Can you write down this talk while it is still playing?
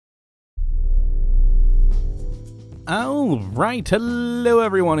Alright, hello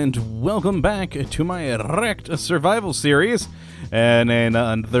everyone and welcome back to my Wrecked Survival series, and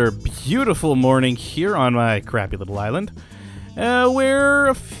another beautiful morning here on my crappy little island, where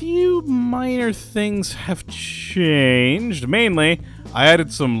a few minor things have changed. Mainly, I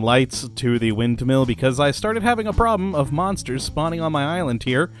added some lights to the windmill because I started having a problem of monsters spawning on my island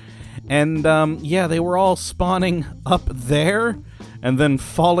here, and yeah, they were all spawning up there, and then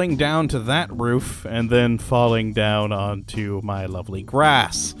falling down to that roof, and then falling down onto my lovely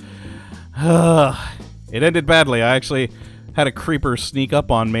grass. It ended badly. I actually had a creeper sneak up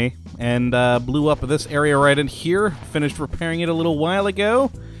on me, and blew up this area right in here. Finished repairing it a little while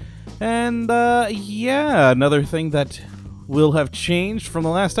ago. And yeah, another thing that will have changed from the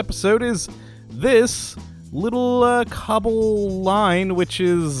last episode is this little cobble line, which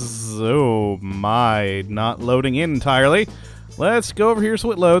is, oh my, not loading in entirely. Let's go over here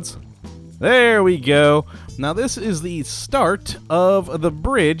so it loads. There we go. Now this is the start of the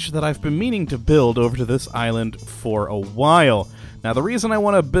bridge that I've been meaning to build over to this island for a while. Now the reason I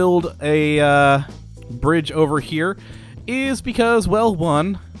want to build a bridge over here is because, well,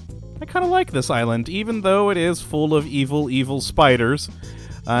 one, I kind of like this island, even though it is full of evil spiders.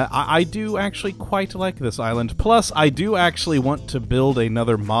 I do actually quite like this island. Plus, I do actually want to build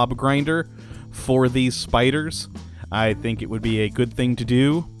another mob grinder for these spiders. I think it would be a good thing to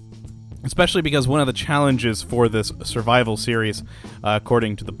do, especially because one of the challenges for this survival series,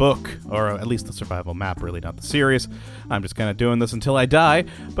 according to the book, or at least the survival map, really, not the series, I'm just kind of doing this until I die,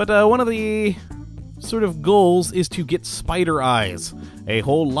 but one of the sort of goals is to get spider eyes, a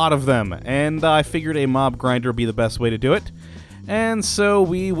whole lot of them, and I figured a mob grinder would be the best way to do it. And so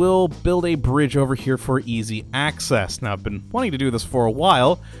we will build a bridge over here for easy access. Now, I've been wanting to do this for a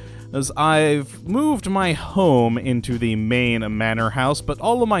while, as I've moved my home into the main manor house, but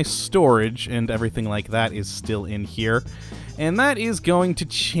all of my storage and everything like that is still in here. And that is going to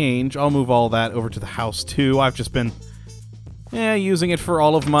change. I'll move all that over to the house too. I've just been using it for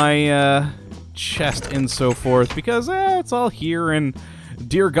all of my chest and so forth, because it's all here, and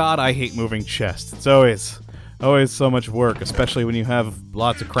dear God, I hate moving chests. It's always so much work, especially when you have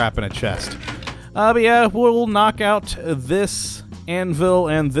lots of crap in a chest. But yeah, we'll knock out this anvil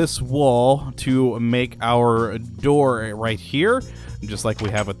and this wall to make our door right here, just like we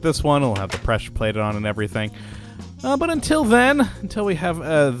have with this one. We'll have the pressure plated on and everything. But until then, until we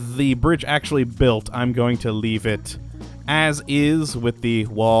have the bridge actually built, I'm going to leave it as is with the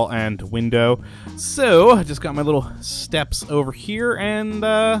wall and window. So I just got my little steps over here, and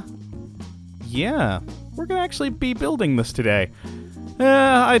yeah, we're gonna actually be building this today.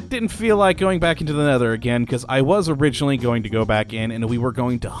 I didn't feel like going back into the nether again, because I was originally going to go back in and we were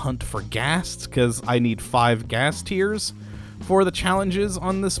going to hunt for ghasts, because I need 5 ghast tiers for the challenges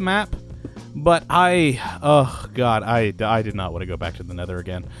on this map. But oh god, I did not want to go back to the nether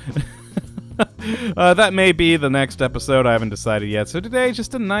again. That may be the next episode, I haven't decided yet. So today,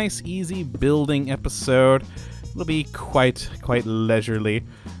 just a nice, easy building episode. It'll be quite leisurely.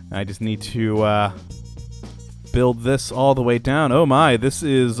 I just need to build this all the way down. Oh my, this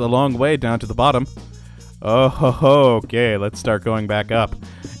is a long way down to the bottom. Oh, okay, let's start going back up.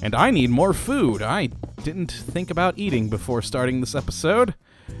 And I need more food. I didn't think about eating before starting this episode.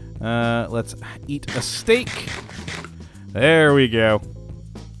 Let's eat a steak. There we go.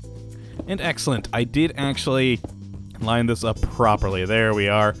 And excellent, I did actually line this up properly. There we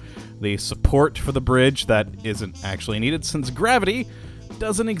are. The support for the bridge that isn't actually needed, since gravity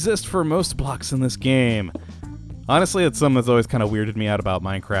doesn't exist for most blocks in this game. Honestly, it's something that's always kind of weirded me out about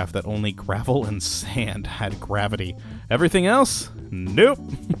Minecraft, that only gravel and sand had gravity. Everything else? Nope.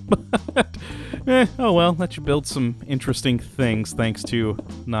 Oh well, let you build some interesting things thanks to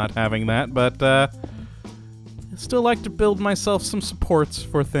not having that, but I still like to build myself some supports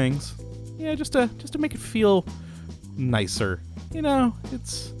for things. Yeah, just to make it feel nicer. You know,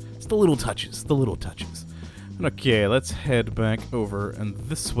 it's the little touches, Okay, let's head back over and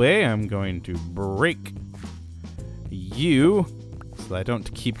this way. I'm going to break you, so I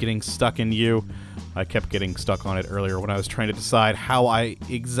don't keep getting stuck in you. I kept getting stuck on it earlier when I was trying to decide how I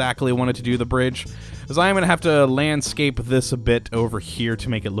exactly wanted to do the bridge, because I am going to have to landscape this a bit over here to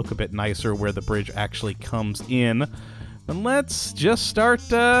make it look a bit nicer where the bridge actually comes in. And let's just start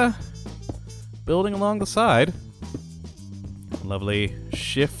building along the side. Lovely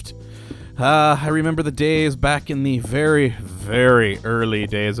shift. I remember the days back in the very early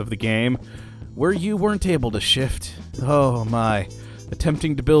days of the game where you weren't able to shift. Oh my.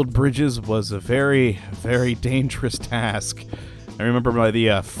 Attempting to build bridges was a very dangerous task. I remember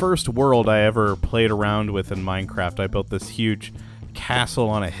the first world I ever played around with in Minecraft, I built this huge castle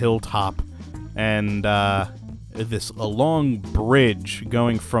on a hilltop, and a long bridge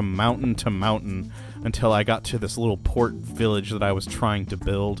going from mountain to mountain until I got to this little port village that I was trying to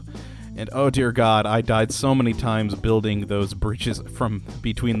build. And oh dear God, I died so many times building those bridges from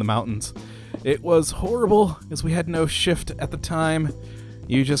between the mountains. It was horrible, as we had no shift at the time.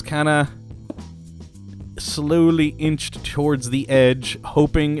 You just kind of slowly inched towards the edge,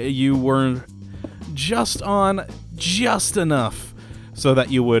 hoping you were just on just enough so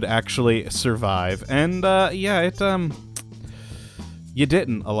that you would actually survive. And yeah, you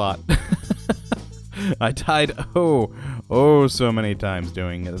didn't a lot. I died oh so many times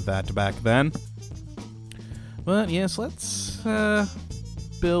doing that back then. But yes, let's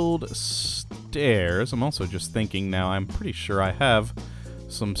build stairs. I'm also just thinking now, I'm pretty sure I have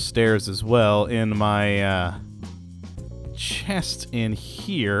some stairs as well in my chest in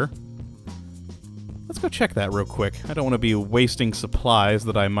here. Let's go check that real quick. I don't want to be wasting supplies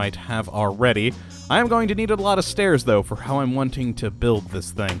that I might have already. I am going to need a lot of stairs, though, for how I'm wanting to build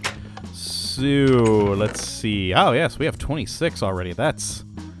this thing. So, let's see. Oh, yes, we have 26 already. That's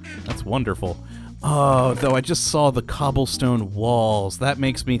wonderful. Oh, though I just saw the cobblestone walls. That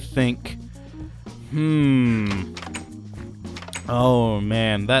makes me think, oh,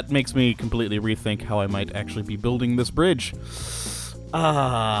 man, that makes me completely rethink how I might actually be building this bridge.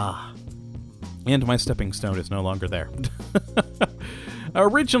 And my stepping stone is no longer there.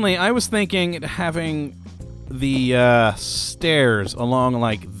 Originally, I was thinking having the stairs along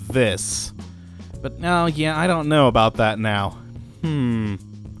like this. But now, yeah, I don't know about that now.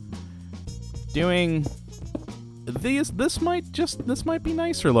 Doing these, this might be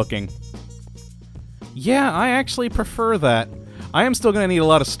nicer looking. Yeah, I actually prefer that. I am still going to need a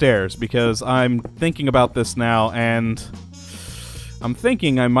lot of stairs because I'm thinking about this now, and I'm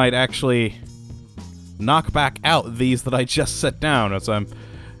thinking I might actually knock back out these that I just set down. As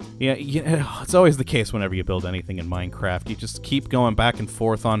yeah, it's always the case whenever you build anything in Minecraft. You just keep going back and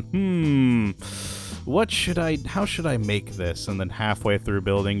forth on, how should I make this? And then halfway through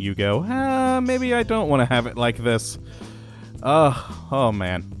building, you go, maybe I don't want to have it like this. Oh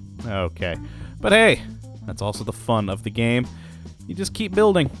man. Okay. But hey, that's also the fun of the game. You just keep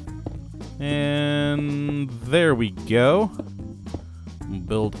building. And there we go.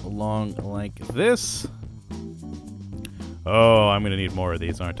 Build along like this. Oh, I'm going to need more of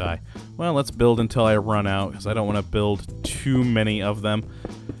these, aren't I? Well, let's build until I run out, because I don't want to build too many of them.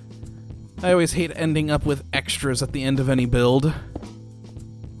 I always hate ending up with extras at the end of any build.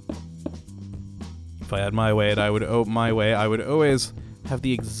 If I had my way, I would always have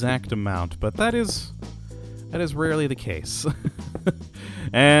the exact amount, but that is rarely the case.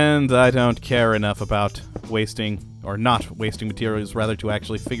 And I don't care enough about wasting, or not wasting materials, rather, to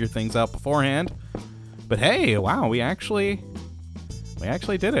actually figure things out beforehand. But hey, wow, we actually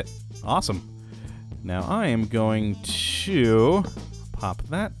did it. Awesome. Now I am going to pop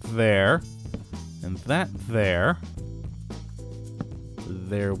that there, and that there.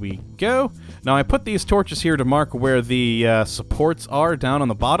 There we go. Now I put these torches here to mark where the supports are down on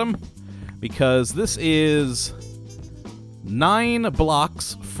the bottom, because this is 9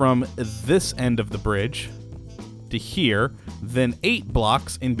 blocks from this end of the bridge to here, then 8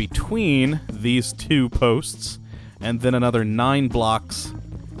 blocks in between these 2 posts, and then another 9 blocks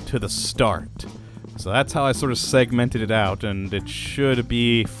to the start. So that's how I sort of segmented it out, and it should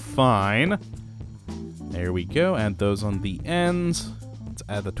be fine. There we go, add those on the ends. Let's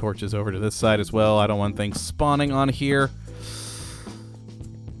add the torches over to this side as well. I don't want things spawning on here.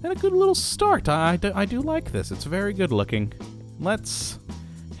 And a good little start. I do like this. It's very good looking. Let's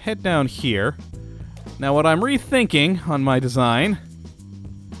head down here. Now what I'm rethinking on my design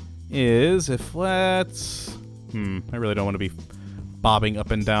is if let's... I really don't want to be bobbing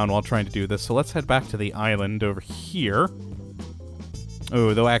up and down while trying to do this, so let's head back to the island over here.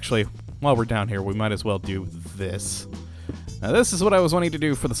 Oh, though actually, while we're down here, we might as well do this. Now this is what I was wanting to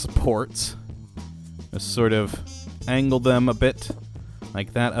do for the supports. Just sort of angle them a bit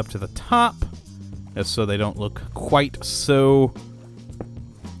like that up to the top, just so they don't look quite so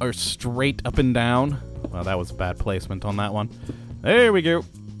or straight up and down. Well, that was a bad placement on that one. There we go.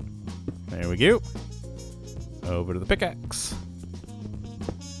 There we go. Over to the pickaxe.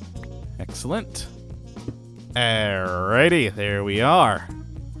 Excellent. Alrighty, there we are.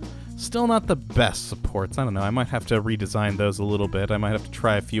 Still not the best supports. I don't know, I might have to redesign those a little bit. I might have to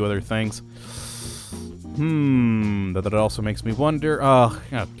try a few other things. That also makes me wonder. Oh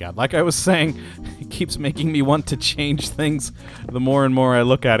God, like I was saying, it keeps making me want to change things the more and more I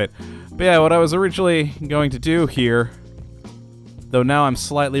look at it. But yeah, what I was originally going to do here, though now I'm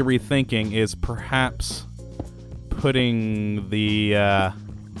slightly rethinking, is perhaps putting the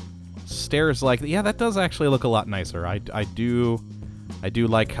stairs like... Yeah, that does actually look a lot nicer. I do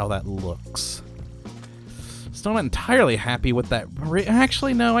like how that looks. Still not entirely happy with that.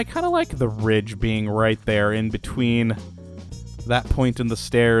 Actually, no, I kind of like the ridge being right there in between that point in the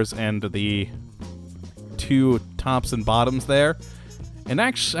stairs and the two tops and bottoms there. And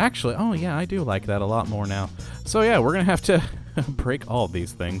actually, oh yeah, I do like that a lot more now. So yeah, we're gonna have to break all of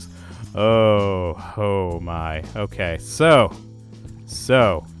these things. Oh my. Okay, so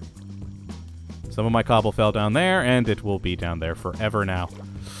some of my cobble fell down there, and it will be down there forever now.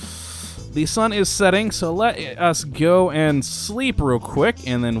 The sun is setting, so let us go and sleep real quick,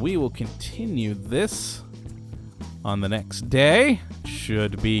 and then we will continue this on the next day.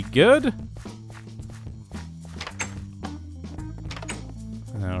 Should be good.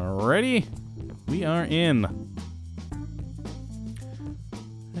 Alrighty, we are in.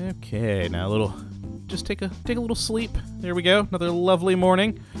 Okay, now just take a little sleep. There we go. Another lovely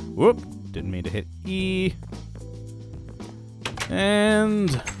morning. Whoop! Didn't mean to hit E.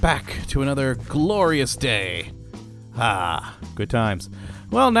 And back to another glorious day. Ah, good times.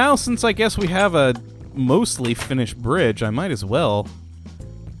 Well, now since I guess we have a mostly finished bridge, I might as well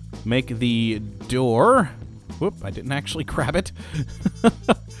make the door. Whoop, I didn't actually grab it.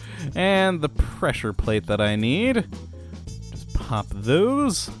 And the pressure plate that I need. Just pop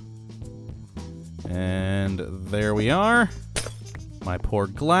those. And there we are. My poor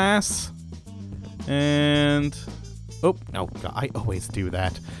glass. And... oh God, I always do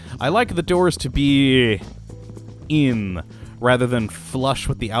that. I like the doors to be in rather than flush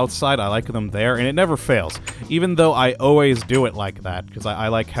with the outside. I like them there, and it never fails. Even though I always do it like that, because I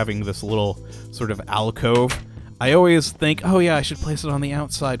like having this little sort of alcove. I always think, oh yeah, I should place it on the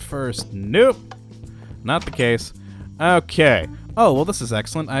outside first. Nope, not the case. Okay. Oh, well, this is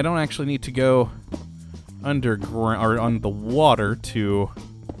excellent. I don't actually need to go underground or on the water to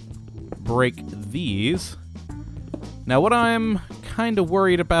break these. Now, what I'm kind of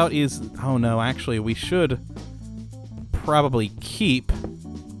worried about is... oh, no, actually, we should probably keep...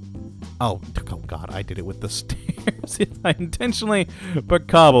 oh, God, I did it with the stairs. I intentionally put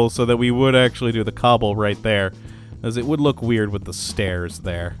cobble so that we would actually do the cobble right there, as it would look weird with the stairs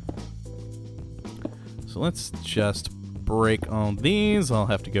there. So let's just break all these. I'll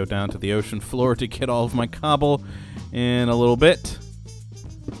have to go down to the ocean floor to get all of my cobble in a little bit.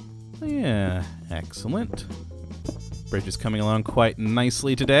 Yeah, excellent. Bridge is coming along quite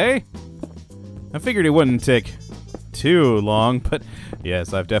nicely today. I figured it wouldn't take too long, but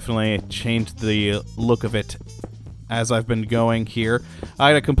yes, I've definitely changed the look of it as I've been going here. I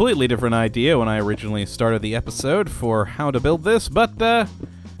had a completely different idea when I originally started the episode for how to build this, but that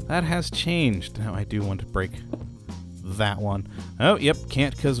has changed. Now I do want to break that one. Oh, yep,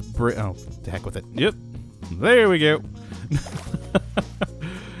 can't because oh, to heck with it. Yep, there we go.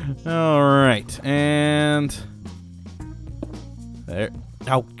 All right, and... there.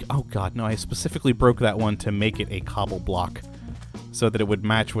 Oh God, no, I specifically broke that one to make it a cobble block so that it would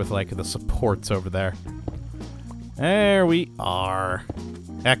match with, like, the supports over there. There we are.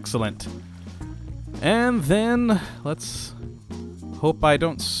 Excellent. And then, let's hope I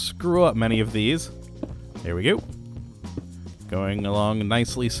don't screw up many of these. There we go. Going along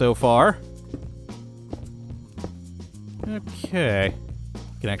nicely so far. Okay.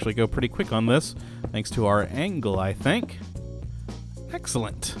 Can actually go pretty quick on this, thanks to our angle, I think.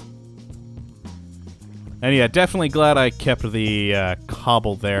 Excellent. And yeah, definitely glad I kept the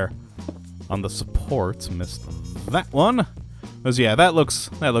cobble there on the supports. Missed that one. Because yeah, that looks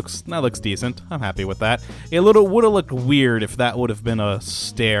decent. I'm happy with that. It would have looked weird if that would have been a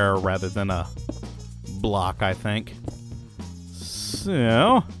stair rather than a block, I think.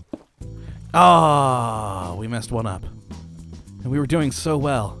 So, we messed one up. And we were doing so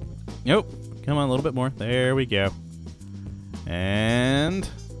well. Nope. Come on, a little bit more. There we go. And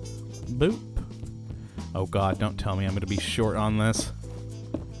boop. Oh God, don't tell me I'm going to be short on this.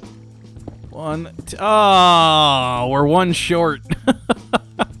 We're one short.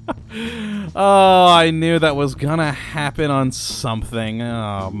 Oh, I knew that was gonna happen on something.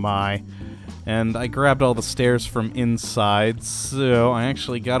 Oh my. And I grabbed all the stairs from inside, so I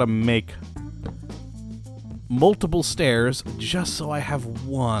actually gotta make multiple stairs just so I have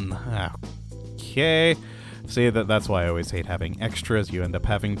one. Okay. See, that's why I always hate having extras. You end up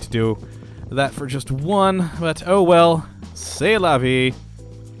having to do that for just one, but oh well. C'est la vie.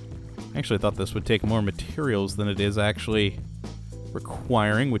 I actually thought this would take more materials than it is actually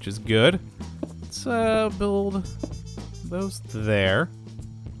requiring, which is good. Let's build those there.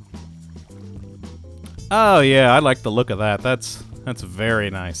 Oh yeah, I like the look of that. That's very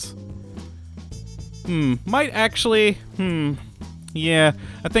nice. Might actually, Yeah,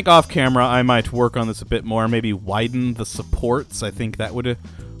 I think off camera I might work on this a bit more, maybe widen the supports. I think that would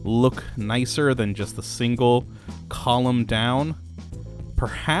look nicer than just the single column down,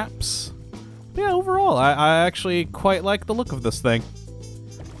 perhaps. But yeah, overall, I actually quite like the look of this thing.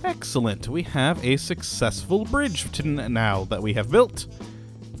 Excellent, we have a successful bridge now that we have built.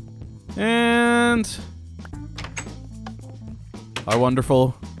 And our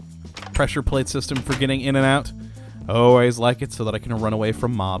wonderful pressure plate system for getting in and out. Always like it so that I can run away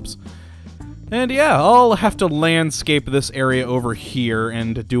from mobs. And yeah, I'll have to landscape this area over here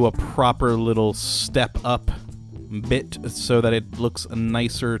and do a proper little step up bit so that it looks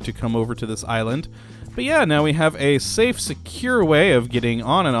nicer to come over to this island. But yeah, now we have a safe, secure way of getting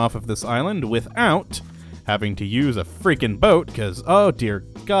on and off of this island without having to use a freaking boat, because, oh dear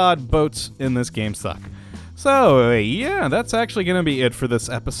God, boats in this game suck. So, yeah, that's actually going to be it for this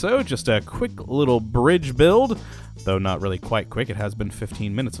episode. Just a quick little bridge build, though not really quite quick. It has been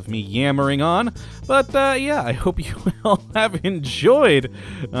 15 minutes of me yammering on. But, yeah, I hope you all have enjoyed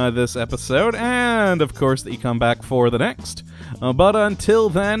this episode, and, of course, that you come back for the next. But until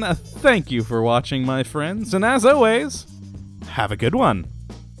then, thank you for watching, my friends, and as always, have a good one.